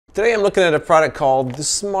Today I'm looking at a product called the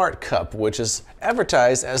Smart Cup, which is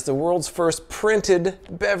advertised as the world's first printed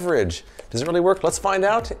beverage. Does it really work? Let's find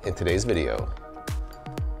out in today's video.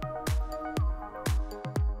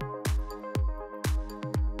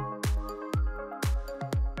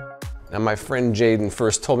 Now, my friend Jaden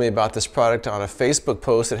first told me about this product on a Facebook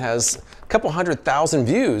post. It has a couple 100,000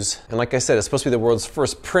 views. And like I said, it's supposed to be the world's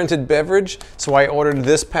first printed beverage. So I ordered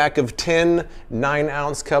this pack of 10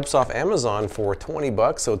 9-ounce cups off Amazon for 20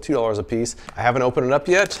 bucks, so $2 a piece. I haven't opened it up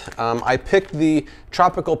yet. I picked the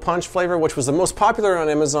tropical punch flavor, which was the most popular on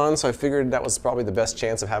Amazon, so I figured that was probably the best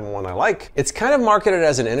chance of having one I like. It's kind of marketed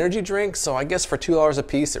as an energy drink, so I guess for $2 a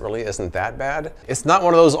piece, it really isn't that bad. It's not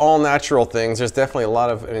one of those all-natural things. There's definitely a lot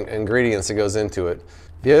of ingredients that goes into it.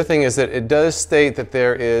 The other thing is that it does state that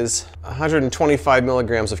there is 125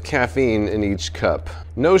 milligrams of caffeine in each cup.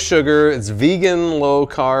 No sugar, it's vegan, low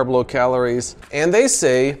carb, low calories, and they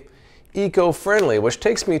say eco-friendly, which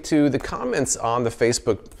takes me to the comments on the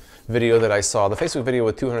Facebook video that I saw. The Facebook video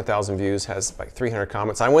with 200,000 views has like 300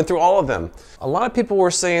 comments. I went through all of them. A lot of people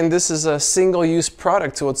were saying this is a single-use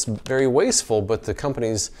product, so it's very wasteful, but the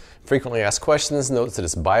companies frequently ask questions, notes that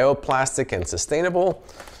it's bioplastic and sustainable.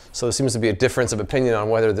 So there seems to be a difference of opinion on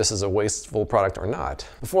whether this is a wasteful product or not.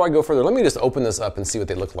 Before I go further, let me just open this up and see what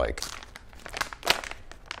they look like.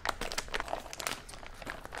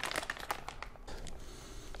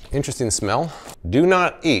 Interesting smell. Do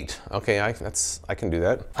not eat. Okay, I can do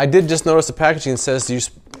that. I did just notice the packaging says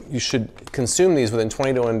you should consume these within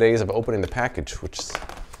 21 days of opening the package, which is,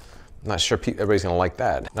 I'm not sure everybody's gonna like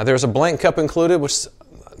that. Now there's a blank cup included, which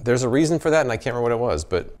there's a reason for that, and I can't remember what it was,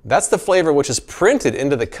 but that's the flavor which is printed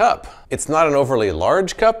into the cup. It's not an overly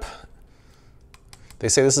large cup. They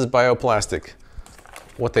say this is bioplastic.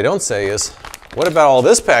 What they don't say is, what about all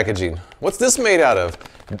this packaging? What's this made out of?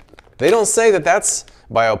 They don't say that that's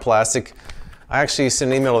bioplastic. I actually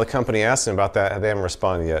sent an email to the company asking about that, and they haven't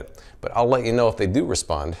responded yet. But I'll let you know if they do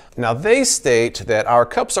respond. Now they state that our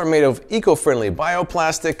cups are made of eco-friendly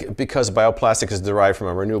bioplastic because bioplastic is derived from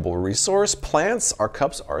a renewable resource. Plants, our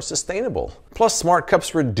cups are sustainable. Plus, Smart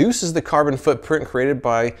Cups reduces the carbon footprint created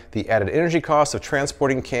by the added energy cost of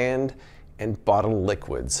transporting canned and bottled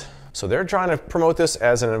liquids. So they're trying to promote this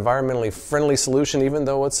as an environmentally friendly solution, even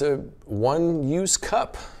though it's a one-use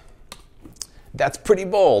cup. That's pretty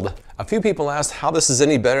bold. A few people asked how this is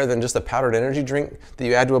any better than just a powdered energy drink that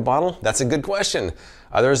you add to a bottle. That's a good question.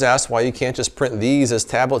 Others asked why you can't just print these as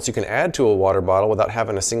tablets you can add to a water bottle without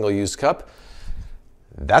having a single-use cup.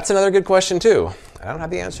 That's another good question too. I don't have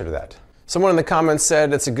the answer to that. Someone in the comments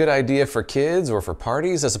said it's a good idea for kids or for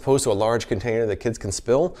parties as opposed to a large container that kids can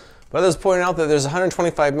spill. But others pointed out that there's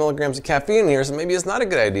 125 milligrams of caffeine in here, so maybe it's not a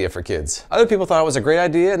good idea for kids. Other people thought it was a great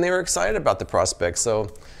idea and they were excited about the prospects. So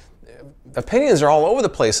opinions are all over the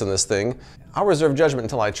place on this thing. I'll reserve judgment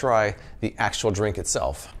until I try the actual drink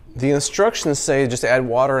itself. The instructions say just add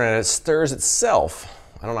water and it stirs itself.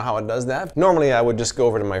 I don't know how it does that. Normally I would just go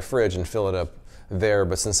over to my fridge and fill it up there,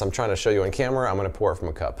 but since I'm trying to show you on camera, I'm gonna pour it from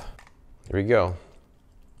a cup. Here we go.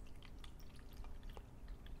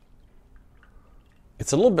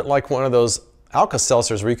 It's a little bit like one of those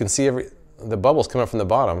Alka-Seltzers where you can see the bubbles come up from the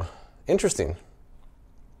bottom. Interesting.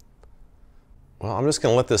 Well, I'm just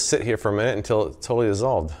gonna let this sit here for a minute until it's totally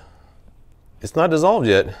dissolved. It's not dissolved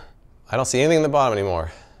yet. I don't see anything in the bottom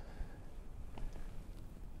anymore.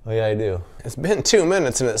 Oh yeah, I do. It's been 2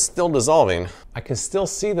 minutes and it's still dissolving. I can still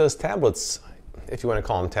see those tablets, if you want to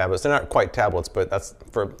call them tablets. They're not quite tablets, but that's,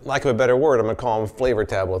 for lack of a better word, I'm gonna call them flavor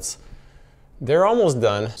tablets. They're almost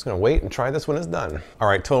done. I'm just gonna wait and try this when it's done. All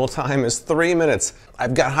right, total time is 3 minutes.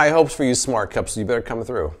 I've got high hopes for you Smart Cups, so you better come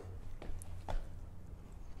through.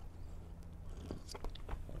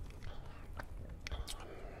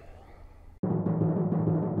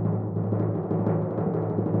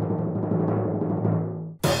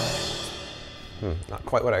 Not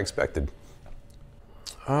quite what I expected.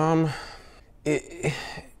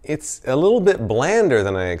 It's a little bit blander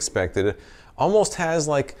than I expected. It almost has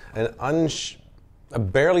like a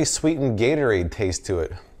barely sweetened Gatorade taste to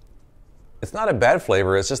it. It's not a bad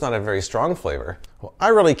flavor, it's just not a very strong flavor. Well, I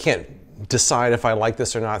really can't decide if I like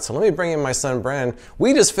this or not, so let me bring in my son Brandon.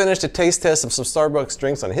 We just finished a taste test of some Starbucks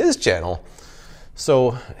drinks on his channel.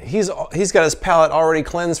 So he's got his palate already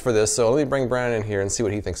cleansed for this, so let me bring Brandon in here and see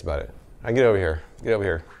what he thinks about it. Get over here. Get over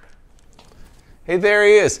here. Hey, there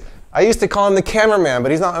he is. I used to call him the cameraman,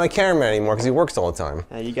 but he's not my cameraman anymore because he works all the time.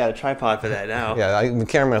 You got a tripod for that now. Yeah, the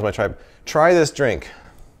cameraman's my tripod. Try this drink.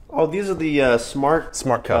 Oh, these are the smart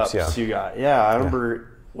cups, yeah. You got. Yeah, I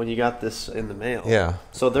remember when you got this in the mail. Yeah.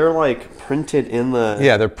 So they're like printed in the.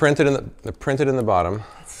 Yeah, they're printed in the bottom.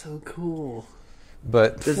 That's so cool.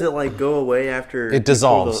 But Does it like go away after it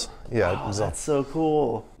dissolves? Yeah, it Oh, dissolves. that's so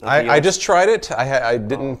cool. I just tried it. I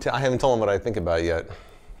haven't told them what I think about it yet.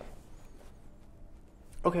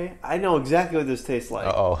 Okay, I know exactly what this tastes like.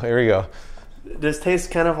 Uh-oh, here we go. This tastes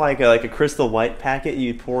kind of like a Crystal Light packet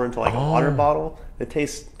you pour into like a water bottle. It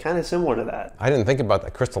tastes kind of similar to that. I didn't think about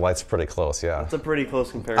that. Crystal Light's pretty close, yeah. It's a pretty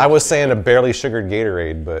close comparison. I was saying a barely sugared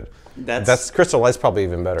Gatorade, but that's Crystal Light's probably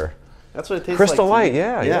even better. That's what it tastes Crystal like. Light,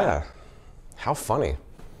 yeah. How funny.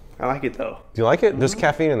 I like it though. Do you like it? There's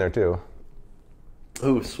caffeine in there too.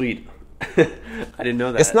 Ooh, sweet. I didn't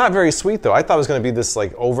know that. It's not very sweet though. I thought it was going to be this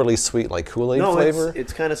like overly sweet like Kool-Aid flavor.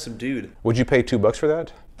 It's kind of subdued. Would you pay $2 for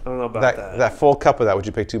that? I don't know about that. That full cup of that, would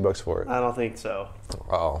you pay $2 for it? I don't think so.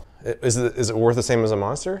 Oh, is it worth the same as a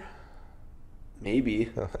Monster?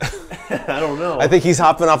 Maybe. I don't know. I think he's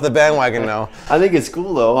hopping off the bandwagon now. I think it's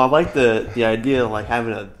cool though. I like the idea of like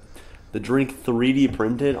having the drink 3D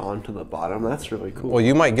printed onto the bottom. That's really cool. Well,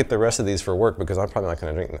 you might get the rest of these for work because I'm probably not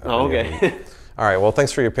going to drink them. Oh, okay. All right. Well,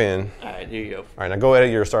 thanks for your opinion. All right, here you go. All right, now go edit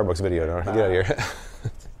your Starbucks video. Now. Get out of here.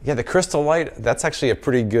 Yeah, the Crystal Light, that's actually a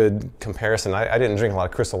pretty good comparison. I didn't drink a lot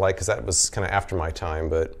of Crystal Light because that was kind of after my time,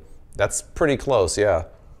 but that's pretty close, yeah.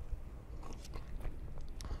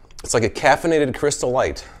 It's like a caffeinated Crystal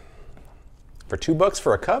Light. For $2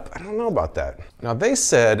 for a cup? I don't know about that. Now they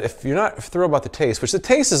said if you're not thrilled about the taste, which the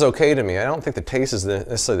taste is okay to me, I don't think the taste is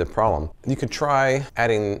necessarily the problem. You could try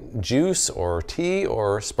adding juice or tea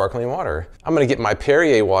or sparkling water. I'm gonna get my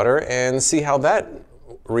Perrier water and see how that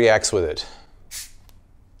reacts with it.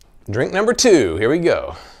 Drink number 2, here we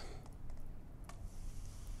go.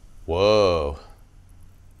 Whoa.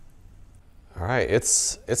 All right,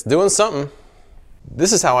 it's doing something.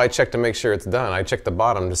 This is how I check to make sure it's done. I check the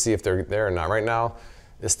bottom to see if they're there or not. Right now,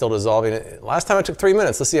 it's still dissolving. Last time it took 3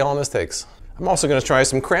 minutes. Let's see how long this takes. I'm also gonna try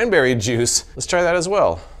some cranberry juice. Let's try that as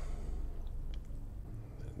well.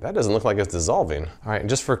 That doesn't look like it's dissolving. All right, and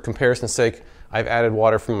just for comparison's sake, I've added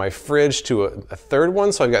water from my fridge to a third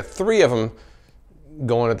one, so I've got 3 of them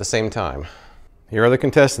going at the same time. Here are the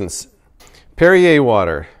contestants. Perrier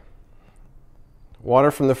water,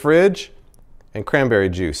 water from the fridge, and cranberry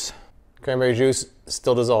juice. Cranberry juice,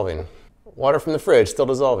 still dissolving. Water from the fridge, still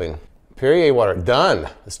dissolving. Perrier water, done.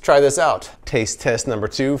 Let's try this out. Taste test number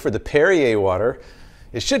 2 for the Perrier water.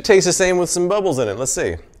 It should taste the same with some bubbles in it. Let's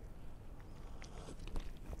see.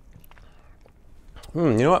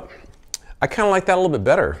 You know what? I kind of like that a little bit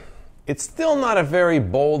better. It's still not a very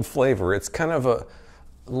bold flavor. It's kind of a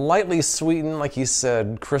lightly sweetened, like you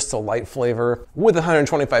said, Crystal Light flavor with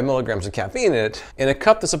 125 milligrams of caffeine in it. In a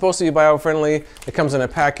cup that's supposed to be bio-friendly, it comes in a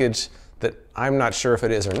package that I'm not sure if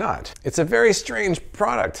it is or not. It's a very strange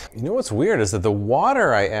product. You know what's weird is that the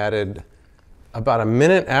water I added about a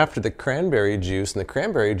minute after the cranberry juice, and the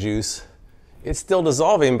cranberry juice, it's still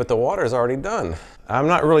dissolving, but the water is already done. I'm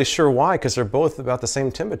not really sure why, because they're both about the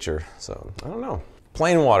same temperature, so I don't know.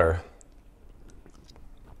 Plain water.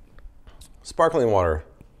 Sparkling water.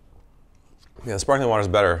 Yeah, sparkling water is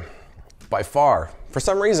better, by far. For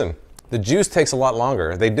some reason, the juice takes a lot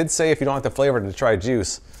longer. They did say if you don't like the flavor to try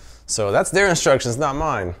juice. So that's their instructions, not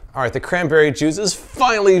mine. All right, the cranberry juice is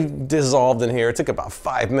finally dissolved in here. It took about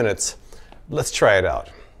 5 minutes. Let's try it out.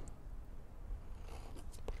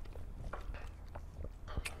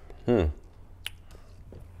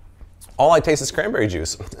 All I taste is cranberry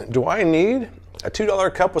juice. Do I need a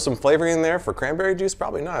 $2 cup with some flavoring in there for cranberry juice?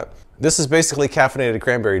 Probably not. This is basically caffeinated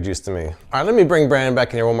cranberry juice to me. All right, let me bring Brandon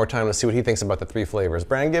back in here one more time to see what he thinks about the 3 flavors.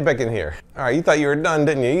 Brandon, get back in here. All right, you thought you were done,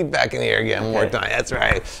 didn't you? Get back in here again one more time. That's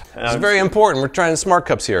right. It's very important. We're trying smart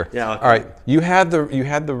cups here. Yeah. Okay. All right, you had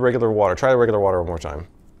the regular water. Try the regular water one more time.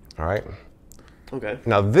 All right. Okay.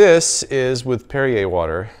 Now this is with Perrier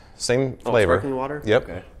water. Same flavor. Sparkling water? Yep.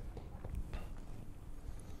 Okay.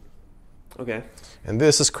 Okay. And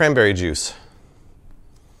this is cranberry juice.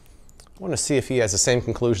 I want to see if he has the same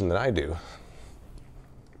conclusion that I do.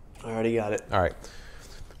 I already got it. All right.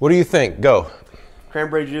 What do you think? Go.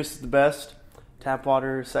 Cranberry juice is the best. Tap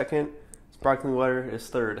water is second. Sparkling water is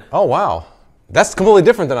third. Oh, wow. That's completely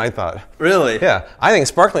different than I thought. Really? Yeah. I think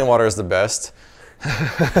sparkling water is the best.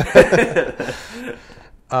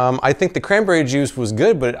 I think the cranberry juice was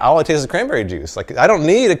good, but all I taste is cranberry juice. Like, I don't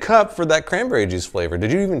need a cup for that cranberry juice flavor.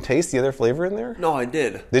 Did you even taste the other flavor in there? No, I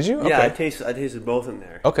did. Did you? Yeah, Okay. I tasted both in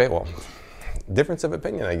there. Okay, well, difference of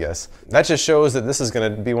opinion, I guess. That just shows that this is going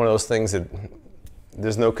to be one of those things that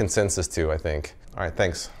there's no consensus to, I think. All right,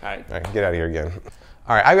 thanks. All right. Get out of here again.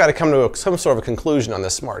 All right, I've got to come to some sort of a conclusion on the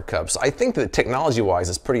smart cups. I think that technology-wise,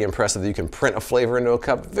 it's pretty impressive that you can print a flavor into a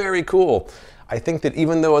cup. Very cool. I think that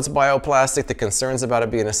even though it's bioplastic, the concerns about it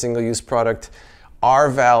being a single-use product are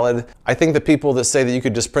valid. I think the people that say that you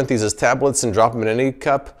could just print these as tablets and drop them in any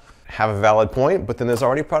cup have a valid point, but then there's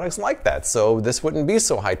already products like that. So this wouldn't be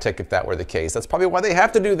so high tech if that were the case. That's probably why they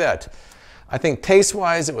have to do that. I think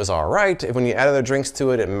taste-wise, it was all right. When you add other drinks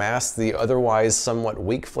to it, it masks the otherwise somewhat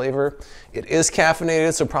weak flavor. It is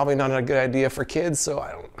caffeinated, so probably not a good idea for kids. So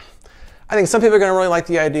I think some people are gonna really like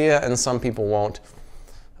the idea and some people won't.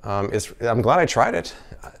 I'm glad I tried it.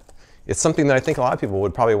 It's something that I think a lot of people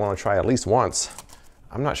would probably want to try at least once.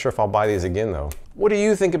 I'm not sure if I'll buy these again though. What do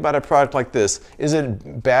you think about a product like this? Is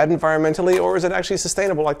it bad environmentally, or is it actually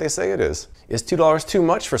sustainable like they say it is? Is $2 too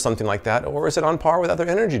much for something like that, or is it on par with other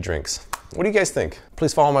energy drinks? What do you guys think?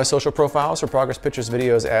 Please follow my social profiles for progress pictures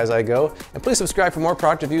videos as I go, and please subscribe for more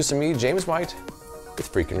product reviews from me, James White,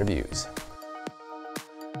 with Freakin' Reviews.